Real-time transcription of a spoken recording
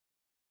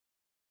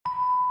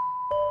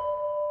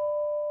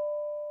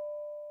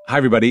Hi,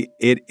 everybody.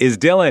 It is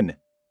Dylan.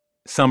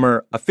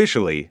 Summer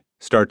officially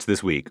starts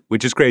this week,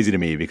 which is crazy to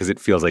me because it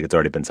feels like it's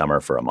already been summer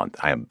for a month.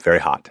 I am very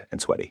hot and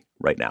sweaty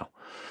right now.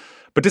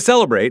 But to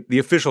celebrate the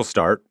official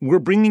start, we're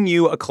bringing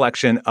you a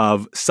collection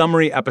of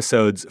summary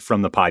episodes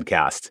from the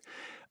podcast.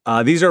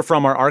 These are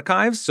from our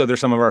archives, so they're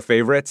some of our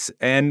favorites.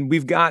 And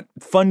we've got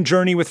fun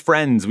journey with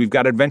friends. We've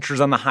got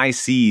adventures on the high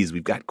seas.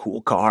 We've got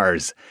cool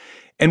cars.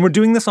 And we're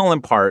doing this all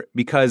in part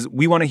because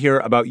we want to hear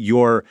about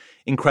your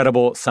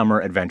incredible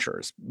summer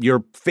adventures,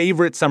 your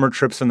favorite summer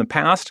trips from the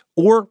past,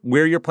 or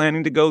where you're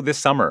planning to go this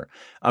summer.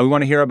 We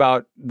want to hear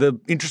about the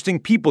interesting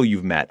people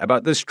you've met,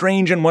 about the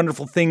strange and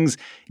wonderful things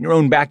in your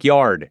own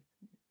backyard.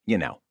 You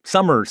know,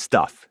 summer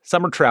stuff,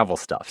 summer travel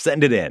stuff.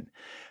 Send it in.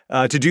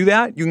 To do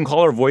that, you can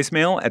call our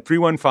voicemail at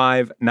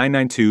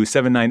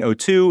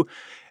 315-992-7902.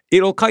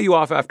 It'll cut you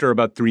off after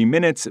about 3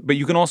 minutes, but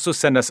you can also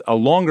send us a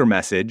longer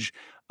message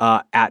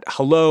at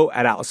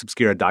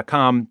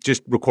hello@atlasobscura.com.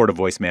 Just record a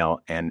voicemail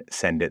and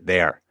send it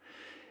there.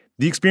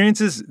 The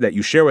experiences that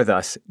you share with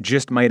us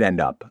just might end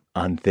up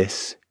on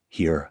this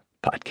here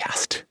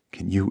podcast.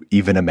 Can you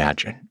even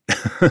imagine?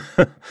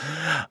 With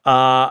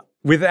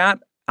that,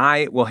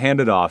 I will hand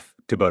it off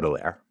to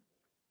Baudelaire.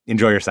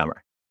 Enjoy your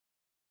summer.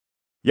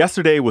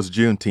 Yesterday was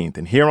Juneteenth,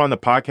 and here on the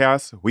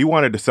podcast, we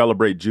wanted to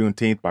celebrate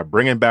Juneteenth by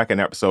bringing back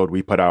an episode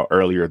we put out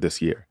earlier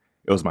this year.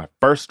 It was my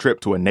first trip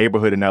to a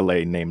neighborhood in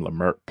LA named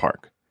Leimert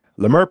Park.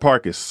 Leimert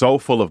Park is so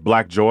full of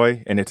Black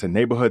joy, and it's a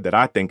neighborhood that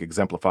I think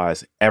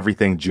exemplifies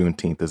everything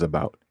Juneteenth is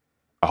about.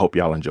 I hope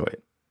y'all enjoy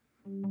it.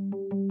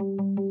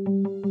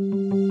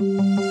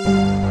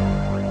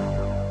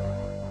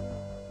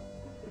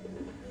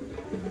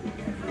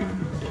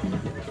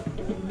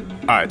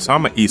 All right, so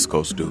I'm an East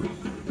Coast dude.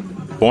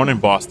 Born in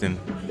Boston,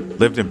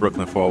 lived in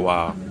Brooklyn for a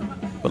while.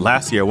 But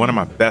last year, one of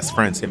my best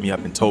friends hit me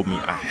up and told me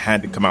I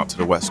had to come out to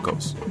the West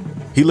Coast.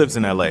 He lives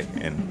in LA,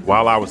 and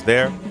while I was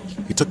there,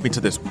 he took me to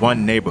this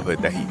one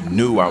neighborhood that he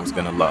knew I was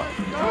gonna love,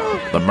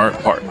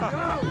 Leimert Park.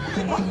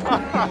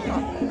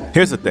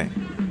 Here's the thing.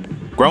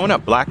 Growing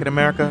up Black in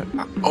America,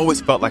 I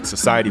always felt like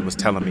society was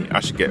telling me I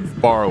should get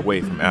far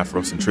away from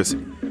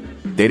Afrocentricity.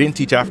 They didn't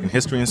teach African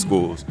history in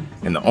schools,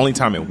 and the only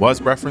time it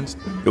was referenced,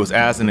 it was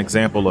as an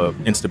example of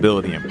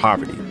instability and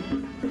poverty.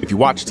 If you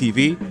watch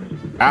TV,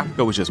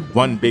 Africa was just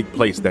one big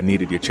place that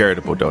needed your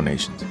charitable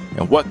donations.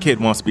 And what kid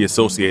wants to be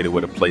associated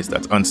with a place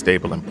that's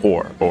unstable and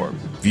poor or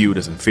viewed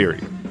as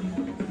inferior?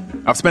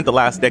 I've spent the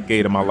last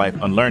decade of my life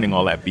unlearning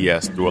all that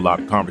BS through a lot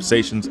of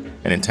conversations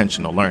and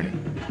intentional learning.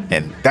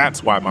 And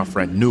that's why my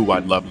friend knew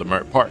I'd love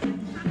Leimert Park.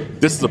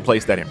 This is a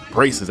place that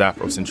embraces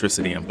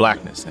Afrocentricity and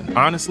Blackness, and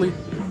honestly,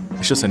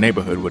 it's just a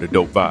neighborhood with a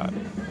dope vibe.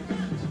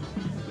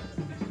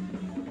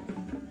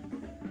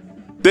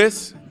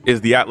 This is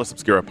the Atlas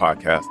Obscura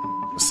podcast,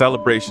 a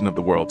celebration of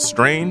the world's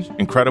strange,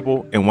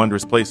 incredible, and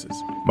wondrous places.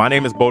 My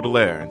name is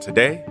Baudelaire, and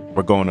today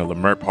we're going to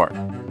Leimert Park,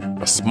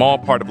 a small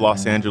part of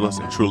Los Angeles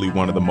and truly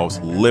one of the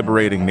most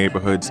liberating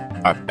neighborhoods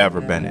I've ever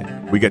been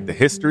in. We get the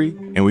history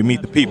and we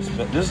meet the people.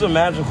 This is a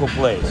magical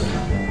place.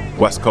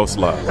 West Coast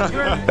love.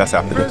 That's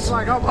after this. It's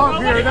like I'm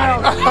up here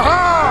now.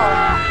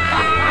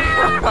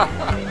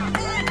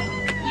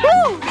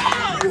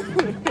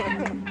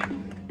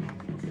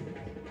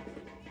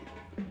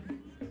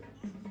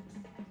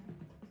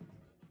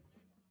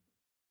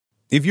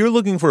 If you're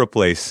looking for a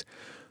place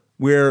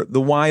where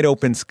the wide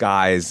open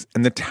skies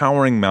and the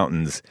towering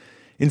mountains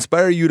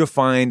inspire you to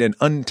find an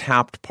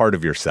untapped part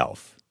of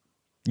yourself,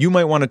 you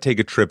might want to take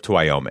a trip to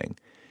Wyoming.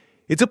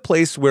 It's a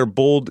place where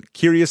bold,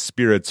 curious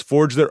spirits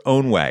forge their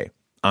own way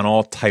on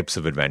all types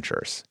of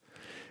adventures.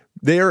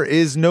 There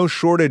is no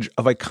shortage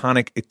of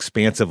iconic,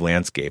 expansive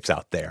landscapes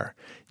out there.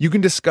 You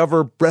can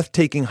discover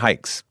breathtaking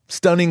hikes,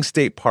 stunning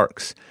state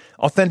parks,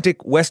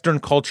 authentic Western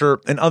culture,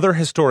 and other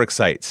historic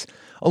sites,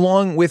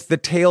 along with the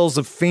tales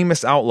of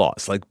famous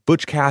outlaws like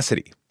Butch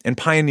Cassidy and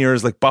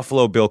pioneers like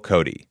Buffalo Bill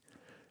Cody.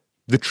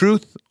 The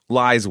truth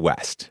lies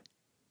west.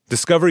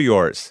 Discover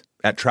yours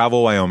at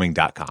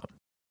travelwyoming.com.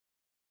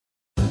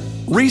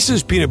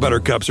 Reese's peanut butter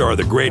cups are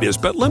the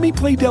greatest, but let me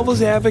play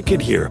devil's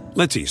advocate here.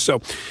 Let's see. So,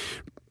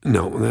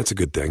 no, that's a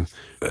good thing.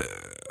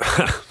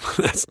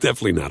 That's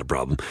definitely not a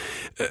problem.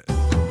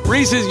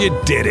 Reese's, you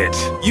did it.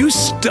 You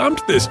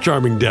stumped this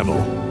charming devil.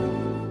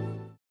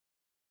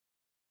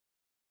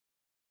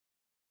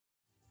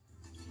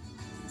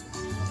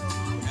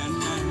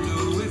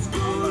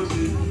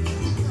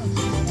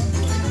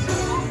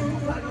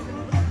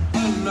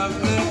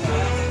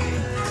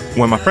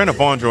 When my friend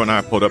Avondro and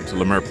I pulled up to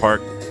Leimert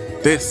Park,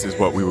 this is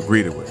what we were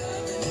greeted with.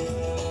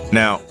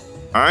 Now,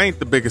 I ain't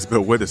the biggest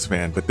Bill Withers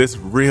fan, but this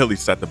really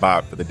set the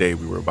vibe for the day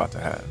we were about to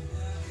have.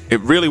 It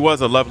really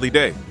was a lovely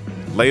day.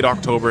 Late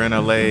October in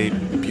LA,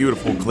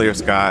 beautiful clear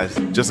skies,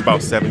 just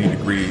about 70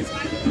 degrees.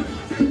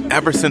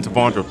 Ever since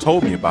Avondro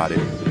told me about it,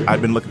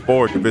 I'd been looking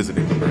forward to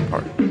visiting Leimert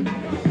Park.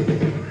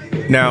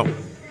 Now,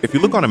 if you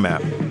look on a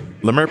map,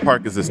 Leimert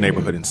Park is this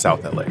neighborhood in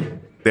South LA.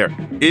 There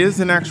is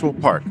an actual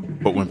park,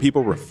 but when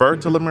people refer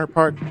to Leimert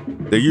Park,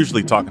 they're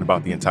usually talking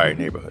about the entire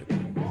neighborhood.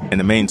 And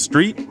the main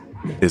street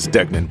is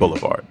Degnan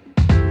Boulevard.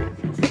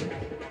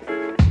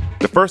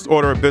 The first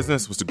order of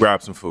business was to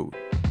grab some food.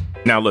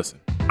 Now listen,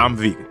 I'm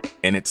vegan,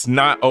 and it's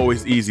not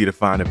always easy to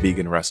find a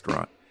vegan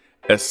restaurant,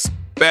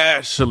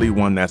 especially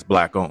one that's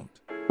Black-owned.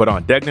 But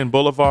on Degnan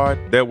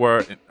Boulevard, there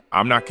were,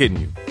 I'm not kidding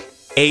you,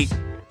 8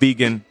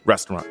 vegan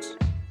restaurants.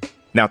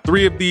 Now,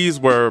 3 of these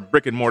were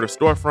brick-and-mortar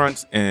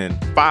storefronts,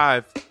 and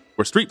 5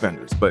 were street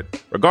vendors.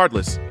 But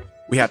regardless,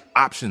 we had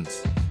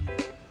options.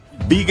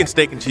 Vegan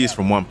steak and cheese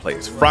from one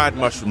place, fried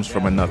mushrooms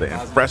from another,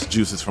 and fresh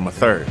juices from a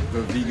third.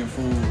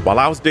 While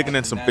I was digging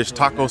in some fish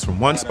tacos from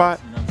one spot,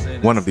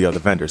 one of the other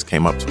vendors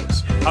came up to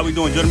us. How we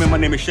doing, gentlemen? My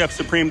name is Chef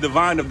Supreme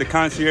Divine of the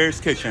Concierge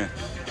Kitchen.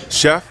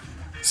 Chef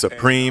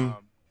Supreme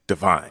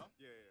Divine.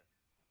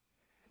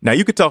 Now,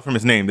 you could tell from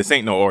his name, this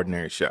ain't no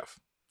ordinary chef.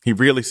 He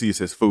really sees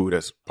his food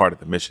as part of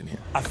the mission here.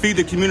 I feed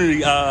the community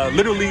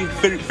literally,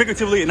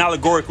 figuratively, and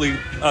allegorically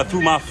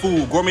through my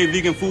food. Gourmet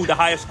vegan food, the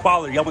highest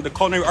quality. I went to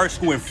culinary art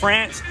school in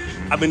France.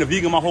 I've been a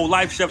vegan my whole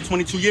life, chef,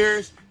 22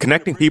 years.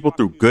 Connecting people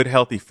through good,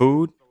 healthy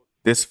food,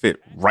 this fit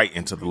right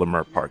into the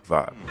Leimert Park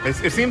vibe.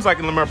 It seems like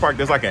in Leimert Park,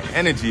 there's like an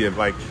energy of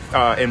like,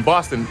 in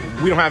Boston,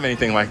 we don't have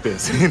anything like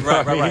this. You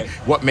know Right.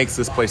 What makes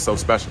this place so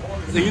special?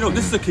 So,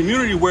 this is a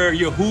community where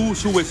your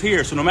who's who is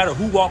here. So no matter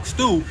who walks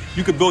through,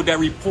 you can build that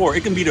rapport.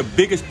 It can be the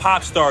biggest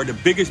pop star, the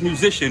biggest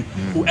musician,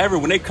 whoever.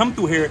 When they come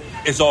through here,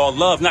 it's all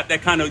love, not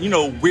that kind of,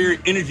 weird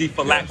energy,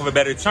 for lack of a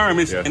better term.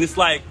 And it's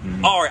like,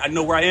 all right, I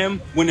know where I am.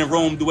 When in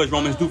Rome, do as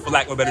Romans do, for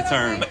lack of a better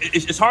term.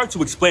 It's hard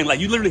to explain.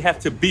 Like, you literally have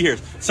to be here.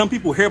 Some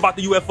people hear about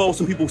the UFO.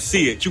 Some people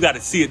see it. You got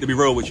to see it to be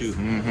real with you.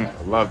 I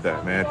love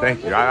that, man.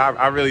 Thank you.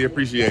 I really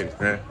appreciate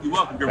it, man. You're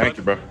welcome. Thank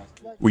you, bro.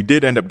 We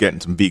did end up getting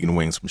some vegan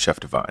wings from Chef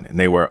Divine, and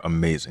they were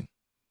amazing.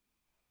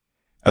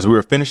 As we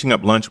were finishing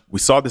up lunch, we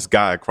saw this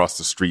guy across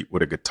the street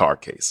with a guitar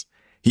case.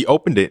 He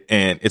opened it,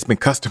 and it's been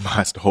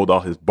customized to hold all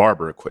his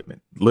barber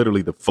equipment.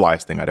 Literally the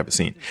flyest thing I'd ever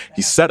seen.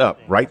 He set up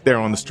right there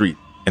on the street,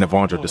 and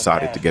Evandro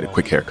decided to get a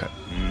quick haircut.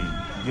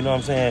 You know what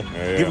I'm saying?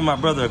 Giving my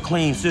brother a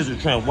clean scissor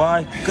trim.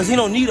 Why? Because he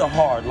don't need a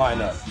hard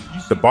lineup.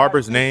 The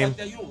barber's name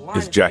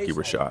is Jackie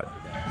Rashad.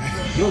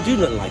 You don't do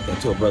nothing like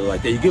that to a brother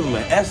like that. You give him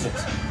an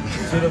essence.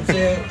 You see what I'm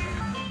saying?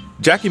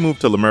 Jackie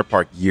moved to Leimert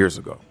Park years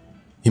ago.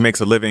 He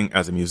makes a living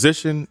as a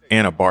musician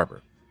and a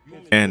barber.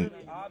 And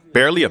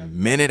barely a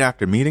minute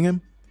after meeting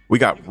him, we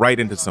got right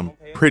into some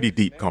pretty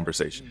deep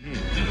conversation.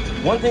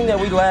 One thing that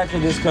we lack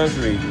in this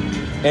country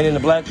and in the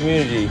black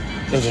community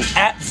is an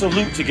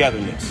absolute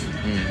togetherness.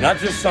 Not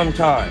just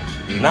sometimes.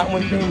 Not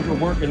when things are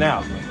working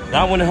out.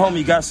 Not when the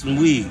homie got some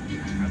weed.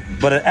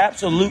 But an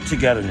absolute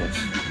togetherness.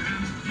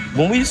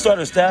 When we start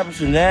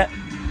establishing that,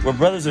 where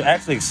brothers are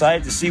actually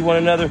excited to see one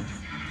another,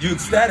 you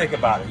ecstatic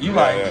about it. You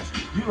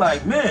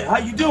like, man, how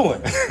you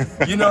doing?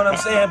 You know what I'm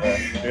saying?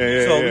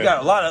 We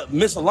got a lot of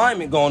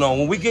misalignment going on.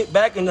 When we get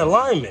back in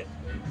alignment,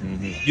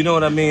 you know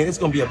what I mean? It's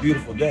going to be a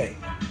beautiful day.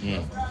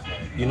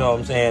 You know what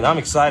I'm saying? I'm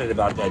excited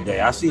about that day.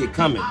 I see it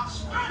coming.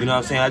 You know what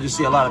I'm saying? I just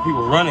see a lot of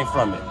people running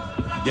from it.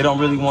 They don't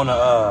really want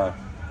to,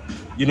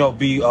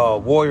 be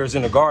warriors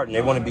in the garden.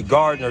 They want to be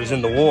gardeners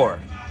in the war.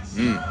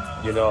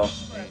 You know?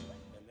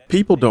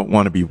 People don't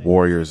want to be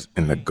warriors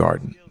in the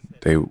garden.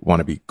 They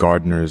want to be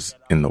gardeners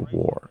in the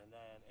war.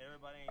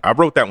 I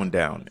wrote that one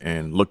down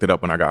and looked it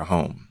up when I got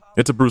home.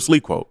 It's a Bruce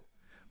Lee quote.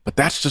 But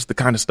that's just the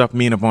kind of stuff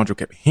me and Evandro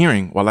kept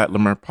hearing while at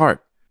Leimert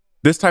Park.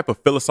 This type of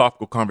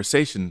philosophical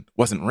conversation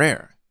wasn't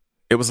rare.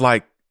 It was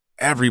like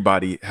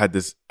everybody had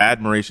this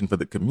admiration for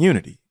the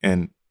community,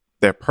 and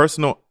their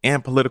personal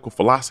and political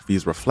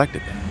philosophies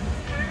reflected that.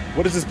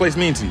 What does this place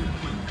mean to you?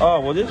 Oh,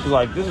 well, this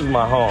is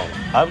my home.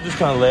 I was just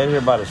kind of led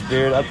here by the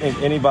Spirit. I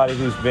think anybody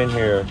who's been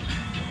here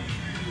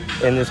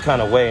in this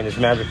kind of way, in this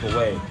magical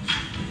way,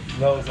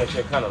 knows that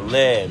they're kind of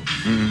led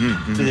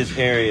to this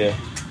area.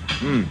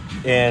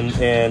 And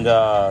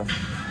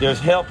there's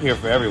help here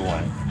for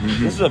everyone.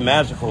 This is a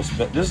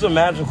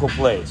magical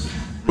place.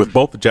 With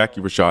both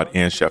Jackie Rashad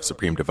and Chef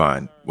Supreme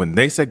Divine, when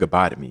they said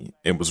goodbye to me,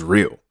 it was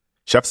real.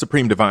 Chef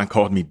Supreme Divine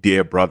called me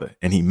dear brother,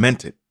 and he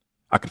meant it.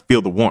 I could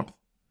feel the warmth.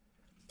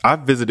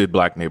 I've visited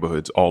black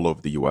neighborhoods all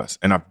over the U.S.,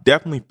 and I've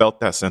definitely felt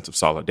that sense of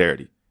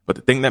solidarity. But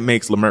the thing that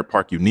makes Leimert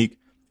Park unique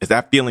is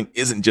that feeling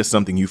isn't just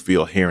something you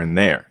feel here and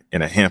there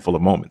in a handful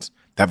of moments.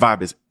 That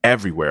vibe is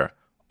everywhere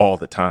all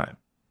the time.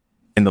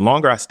 And the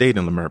longer I stayed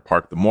in Leimert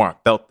Park, the more I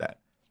felt that.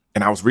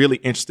 And I was really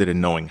interested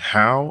in knowing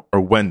how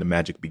or when the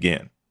magic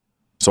began.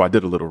 So I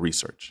did a little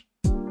research.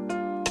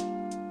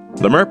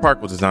 Leimert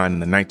Park was designed in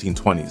the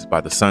 1920s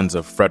by the sons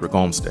of Frederick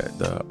Olmsted,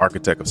 the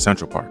architect of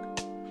Central Park.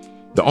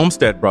 The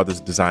Olmsted brothers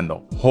designed the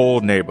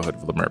whole neighborhood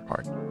of Leimert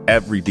Park,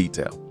 every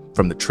detail,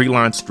 from the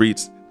tree-lined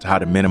streets to how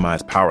to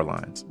minimize power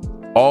lines,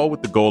 all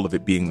with the goal of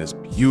it being this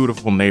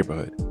beautiful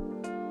neighborhood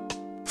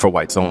for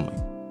whites only.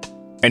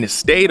 And it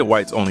stayed a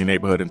whites-only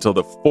neighborhood until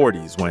the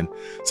 40s, when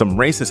some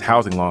racist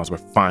housing laws were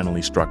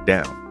finally struck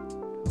down.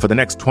 For the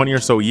next 20 or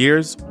so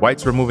years,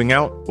 whites were moving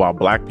out while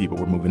black people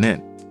were moving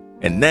in.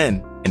 And then,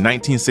 in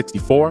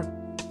 1964,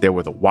 there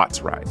were the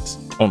Watts riots,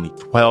 only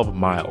 12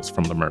 miles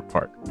from Leimert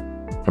Park.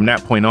 From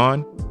that point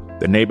on,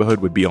 the neighborhood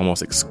would be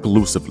almost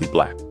exclusively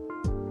black.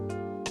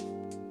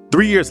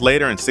 3 years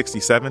later, in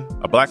 1967,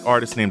 a black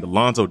artist named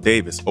Alonzo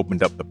Davis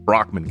opened up the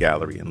Brockman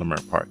Gallery in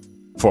Leimert Park.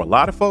 For a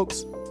lot of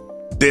folks,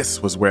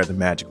 this was where the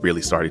magic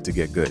really started to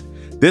get good.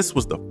 This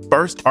was the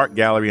first art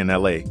gallery in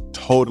LA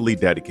totally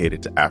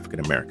dedicated to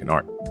African-American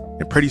art.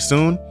 And pretty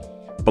soon,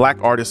 black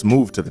artists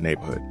moved to the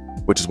neighborhood,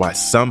 which is why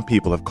some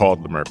people have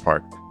called Leimert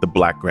Park the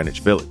Black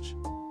Greenwich Village.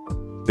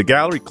 The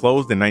gallery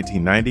closed in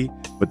 1990,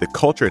 but the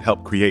culture it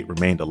helped create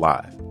remained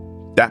alive.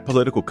 That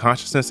political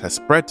consciousness has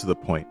spread to the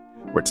point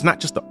where it's not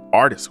just the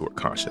artists who are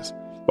conscious,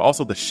 but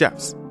also the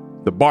chefs,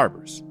 the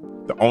barbers,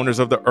 the owners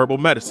of the herbal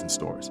medicine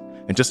stores,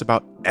 and just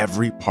about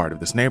every part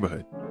of this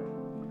neighborhood.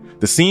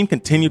 The scene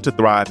continued to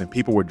thrive and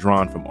people were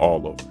drawn from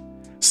all over.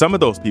 Some of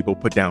those people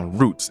put down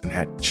roots and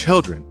had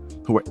children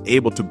who were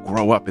able to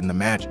grow up in the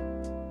magic.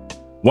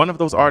 One of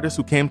those artists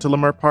who came to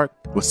Leimert Park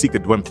was Sika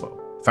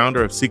Dwimfo,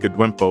 founder of Sika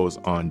Dwimfo's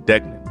on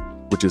Degnan,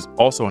 which is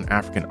also an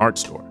African art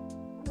store.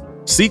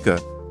 Sika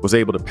was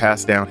able to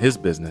pass down his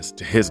business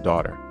to his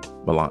daughter,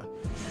 Milan.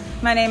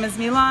 My name is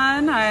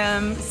Milan. I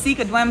am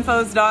Sika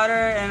Dwimfo's daughter,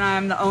 and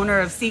I'm the owner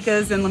of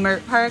Sika's in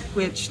Leimert Park,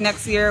 which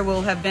next year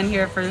will have been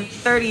here for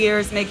 30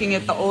 years, making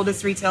it the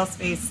oldest retail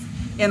space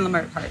in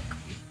Leimert Park.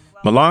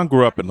 Milan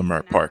grew up in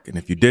Leimert Park, and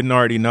if you didn't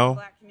already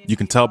know, you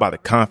can tell by the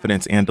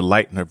confidence and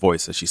delight in her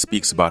voice as she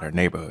speaks about her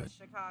neighborhood.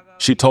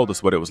 She told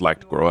us what it was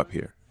like to grow up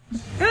here.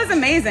 It was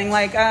amazing.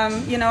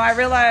 I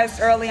realized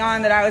early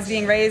on that I was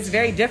being raised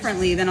very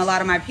differently than a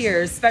lot of my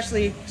peers,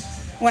 especially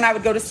when I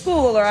would go to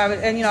school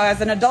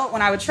as an adult,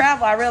 when I would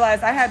travel, I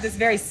realized I had this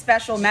very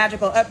special,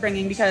 magical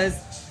upbringing because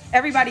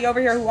everybody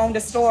over here who owned a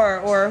store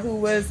or who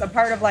was a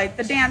part of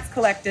the dance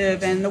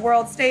collective and the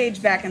world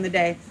stage back in the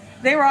day,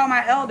 they were all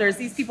my elders.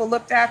 These people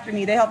looked after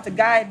me. They helped to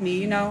guide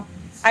me,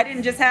 I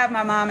didn't just have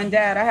my mom and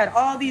dad. I had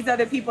all these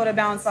other people to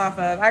bounce off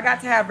of. I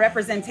got to have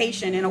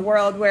representation in a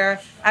world where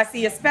I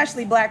see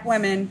especially black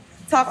women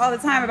talk all the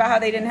time about how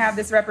they didn't have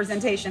this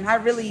representation. I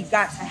really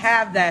got to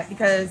have that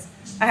because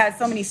I had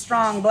so many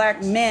strong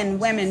black men,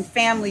 women,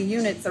 family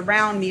units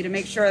around me to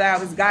make sure that I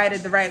was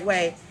guided the right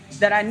way,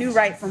 that I knew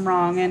right from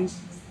wrong, and,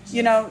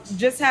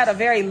 just had a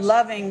very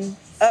loving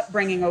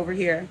upbringing over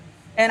here.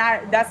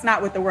 And that's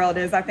not what the world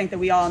is. I think that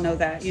we all know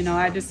that.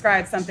 I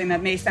described something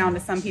that may sound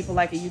to some people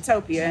like a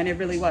utopia, and it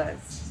really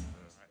was.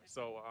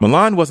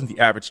 Milan wasn't the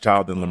average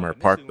child in Leimert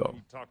Park, though.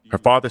 Her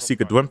father,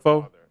 Sika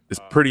Dwimfo, is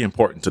pretty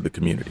important to the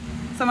community.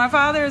 So my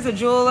father is a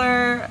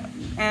jeweler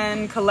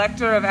and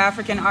collector of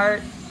African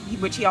art,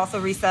 which he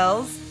also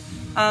resells,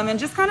 and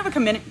just kind of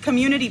a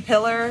community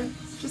pillar,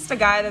 just a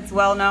guy that's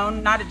well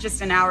known, not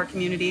just in our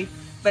community,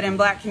 but in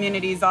black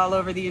communities all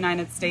over the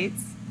United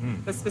States,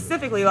 but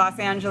specifically Los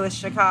Angeles,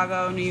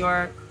 Chicago, New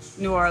York,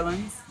 New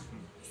Orleans.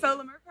 So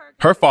Leimert Park.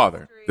 Her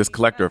father, this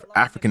collector of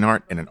African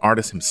art and an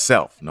artist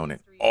himself known in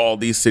all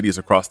these cities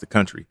across the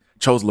country,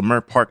 chose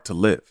Leimert Park to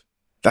live.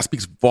 That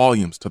speaks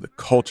volumes to the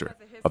culture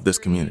of this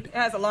community. It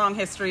has a long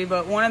history,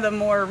 but one of the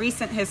more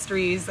recent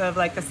histories of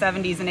the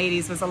 70s and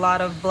 80s was a lot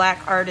of black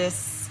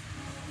artists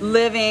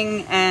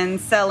living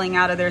and selling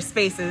out of their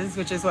spaces,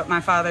 which is what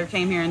my father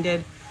came here and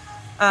did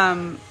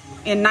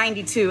in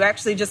 92,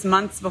 actually just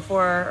months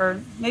before,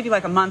 or maybe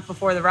a month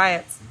before the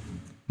riots.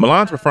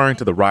 Milan's referring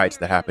to the riots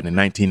that happened in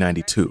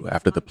 1992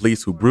 after the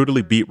police who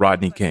brutally beat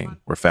Rodney King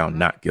were found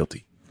not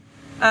guilty.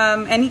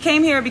 And he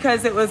came here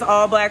because it was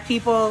all black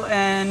people,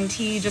 and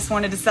he just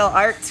wanted to sell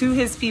art to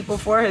his people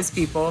for his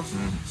people.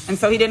 And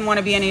so he didn't want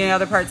to be in any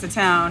other parts of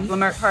town.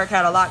 Leimert Park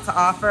had a lot to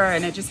offer,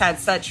 and it just had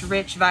such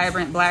rich,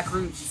 vibrant black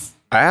roots.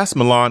 I asked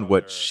Milan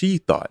what she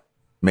thought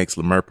makes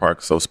Leimert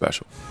Park so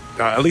special.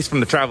 At least from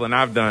the traveling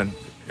I've done,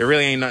 it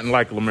really ain't nothing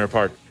like Leimert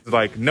Park.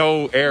 It's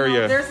no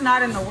area. No, there's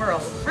not in the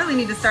world. Really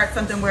need to start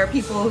something where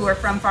people who are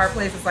from far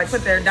places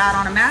put their dot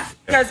on a map.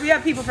 Because we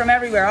have people from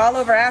everywhere, all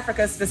over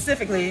Africa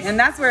specifically, and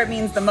that's where it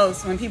means the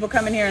most. When people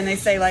come in here and they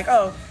say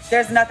oh,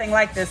 there's nothing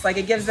like this.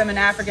 It gives them an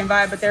African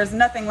vibe, but there's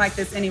nothing like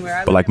this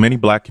anywhere. But like many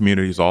black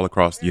communities all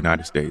across the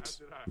United States,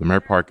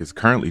 Leimert Park is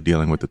currently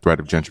dealing with the threat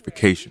of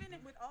gentrification.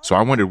 So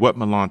I wondered what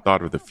Milan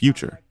thought of the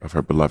future of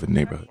her beloved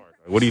neighborhood.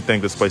 What do you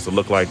think this place will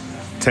look like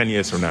 10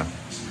 years from now?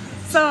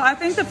 So I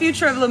think the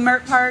future of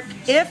Leimert Park,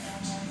 if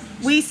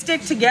we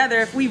stick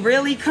together, if we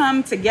really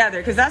come together,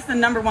 because that's the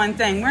number one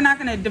thing. We're not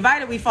going to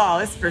divide it, we fall.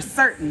 It's for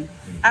certain.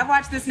 I've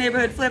watched this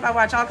neighborhood flip. I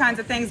watch all kinds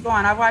of things go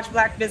on. I've watched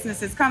black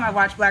businesses come. I've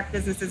watched black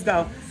businesses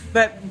go.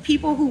 But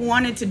people who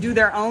wanted to do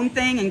their own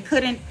thing and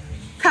couldn't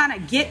kind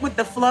of get with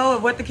the flow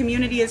of what the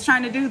community is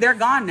trying to do, they're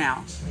gone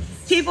now.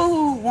 People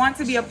who want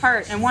to be a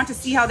part and want to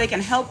see how they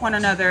can help one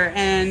another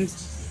and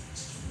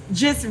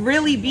just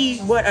really be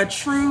what a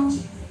true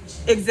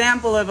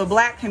example of a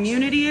black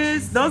community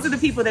is, those are the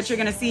people that you're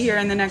going to see here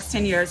in the next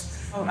 10 years.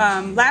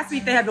 Last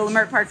week they had the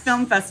Leimert Park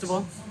Film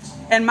Festival,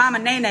 and Mama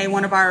Nene,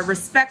 one of our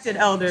respected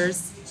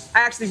elders,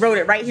 I actually wrote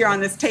it right here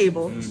on this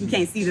table. You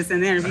can't see this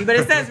in the interview, but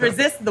it says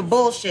resist the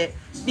bullshit,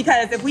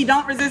 because if we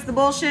don't resist the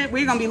bullshit,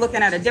 we're going to be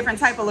looking at a different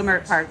type of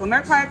Leimert Park.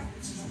 Leimert Park,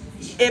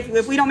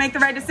 if we don't make the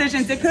right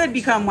decisions, it could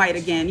become white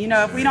again.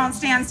 If we don't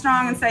stand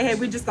strong and say, hey,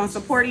 we're just going to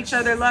support each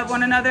other, love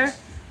one another,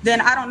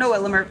 then I don't know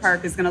what Leimert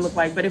Park is going to look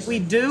like. But if we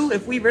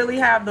really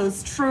have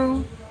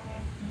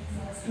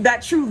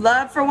that true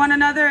love for one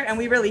another, and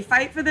we really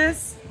fight for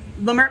this,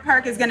 Leimert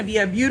Park is going to be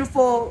a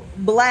beautiful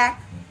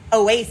black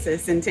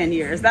oasis in 10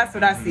 years. That's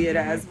what I see it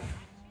as.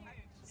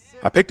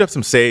 I picked up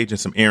some sage and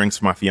some earrings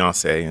for my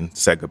fiancée and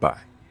said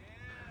goodbye.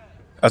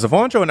 As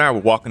Avondro and I were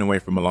walking away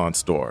from Milan's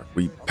store,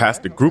 we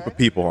passed a group of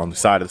people on the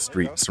side of the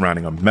street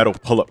surrounding a metal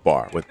pull-up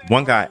bar with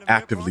one guy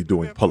actively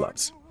doing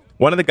pull-ups.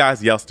 One of the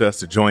guys yells to us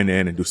to join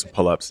in and do some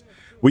pull-ups.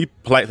 We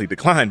politely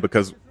declined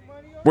because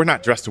we're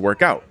not dressed to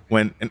work out,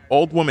 when an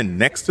old woman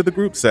next to the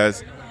group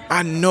says,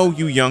 "I know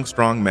you young,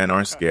 strong men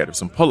aren't scared of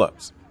some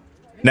pull-ups."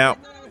 Now,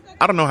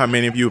 I don't know how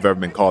many of you have ever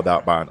been called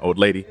out by an old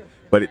lady,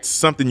 but it's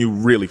something you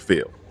really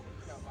feel.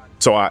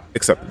 So I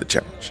accepted the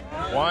challenge.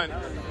 1,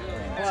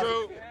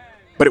 2.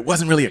 But it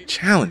wasn't really a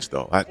challenge,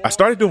 though. I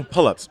started doing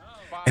pull-ups,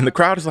 and the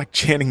crowd is like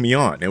chanting me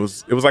on. It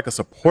was like a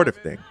supportive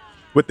thing.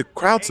 With the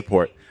crowd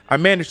support, I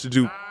managed to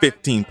do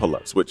 15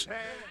 pull-ups, which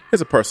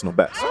is a personal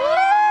best.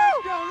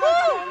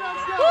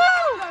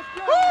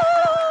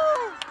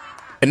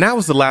 And that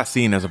was the last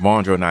scene as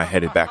Avondro and I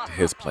headed back to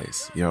his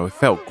place. You know, it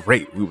felt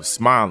great. We were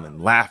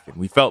smiling, laughing.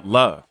 We felt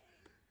love.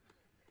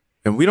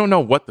 And we don't know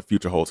what the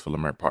future holds for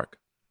Leimert Park.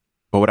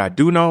 But what I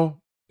do know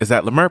is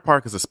that Leimert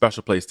Park is a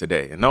special place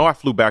today. And though I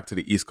flew back to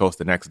the East Coast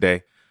the next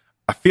day,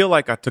 I feel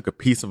like I took a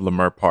piece of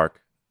Leimert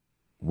Park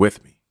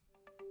with me.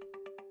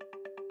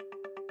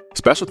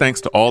 Special thanks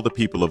to all the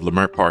people of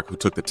Leimert Park who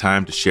took the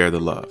time to share the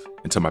love,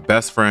 and to my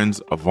best friends,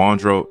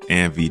 Avondro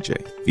and VJ.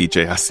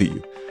 VJ, I see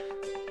you.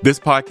 This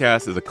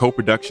podcast is a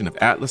co-production of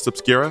Atlas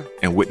Obscura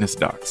and Witness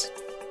Docs.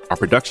 Our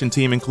production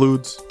team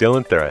includes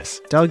Dylan Thuras,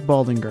 Doug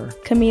Baldinger,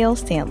 Camille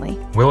Stanley,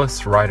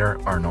 Willis Ryder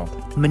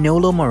Arnold,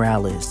 Manolo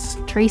Morales,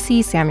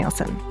 Tracy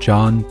Samuelson,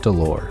 John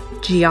Delore,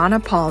 Gianna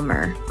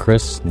Palmer,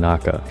 Chris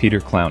Naka, Peter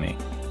Clowney.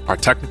 Our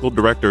technical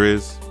director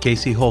is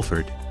Casey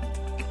Holford.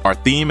 Our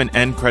theme and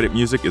end credit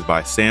music is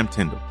by Sam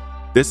Tyndall.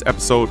 This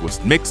episode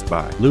was mixed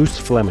by Luce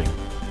Fleming.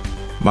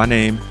 My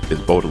name is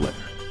Baudelaire.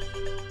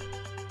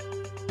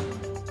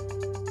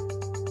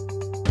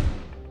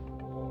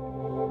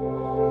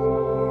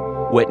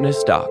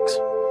 Witness Docs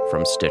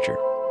from Stitcher.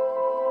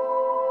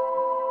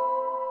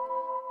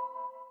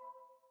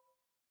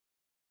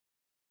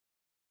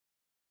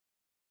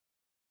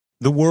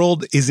 The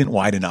world isn't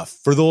wide enough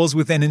for those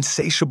with an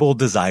insatiable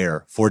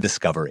desire for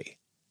discovery.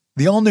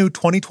 The all-new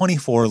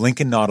 2024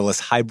 Lincoln Nautilus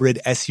Hybrid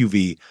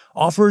SUV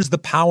offers the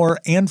power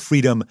and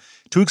freedom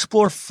to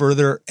explore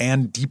further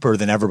and deeper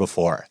than ever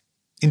before.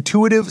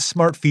 Intuitive,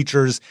 smart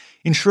features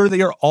ensure that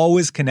you're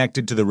always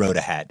connected to the road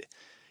ahead.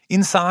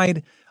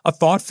 Inside, a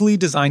thoughtfully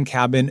designed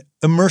cabin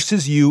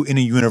immerses you in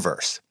a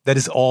universe that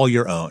is all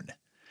your own.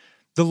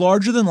 The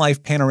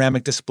larger-than-life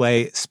panoramic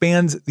display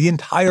spans the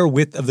entire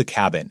width of the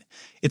cabin.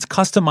 It's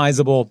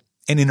customizable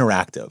and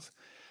interactive.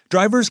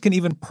 Drivers can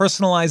even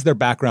personalize their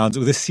backgrounds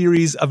with a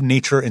series of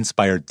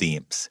nature-inspired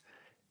themes.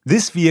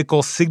 This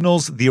vehicle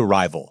signals the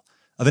arrival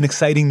of an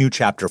exciting new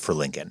chapter for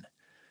Lincoln.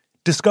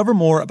 Discover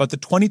more about the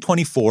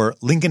 2024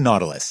 Lincoln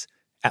Nautilus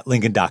at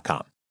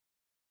Lincoln.com.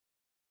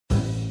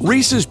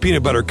 Reese's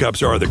peanut butter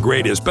cups are the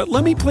greatest, but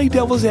let me play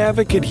devil's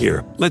advocate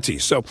here. Let's see.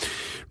 So,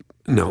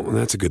 no,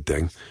 that's a good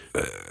thing.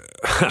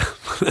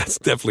 That's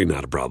definitely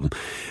not a problem.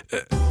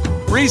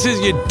 Reese's,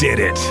 you did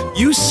it.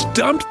 You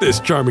stumped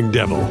this charming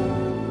devil.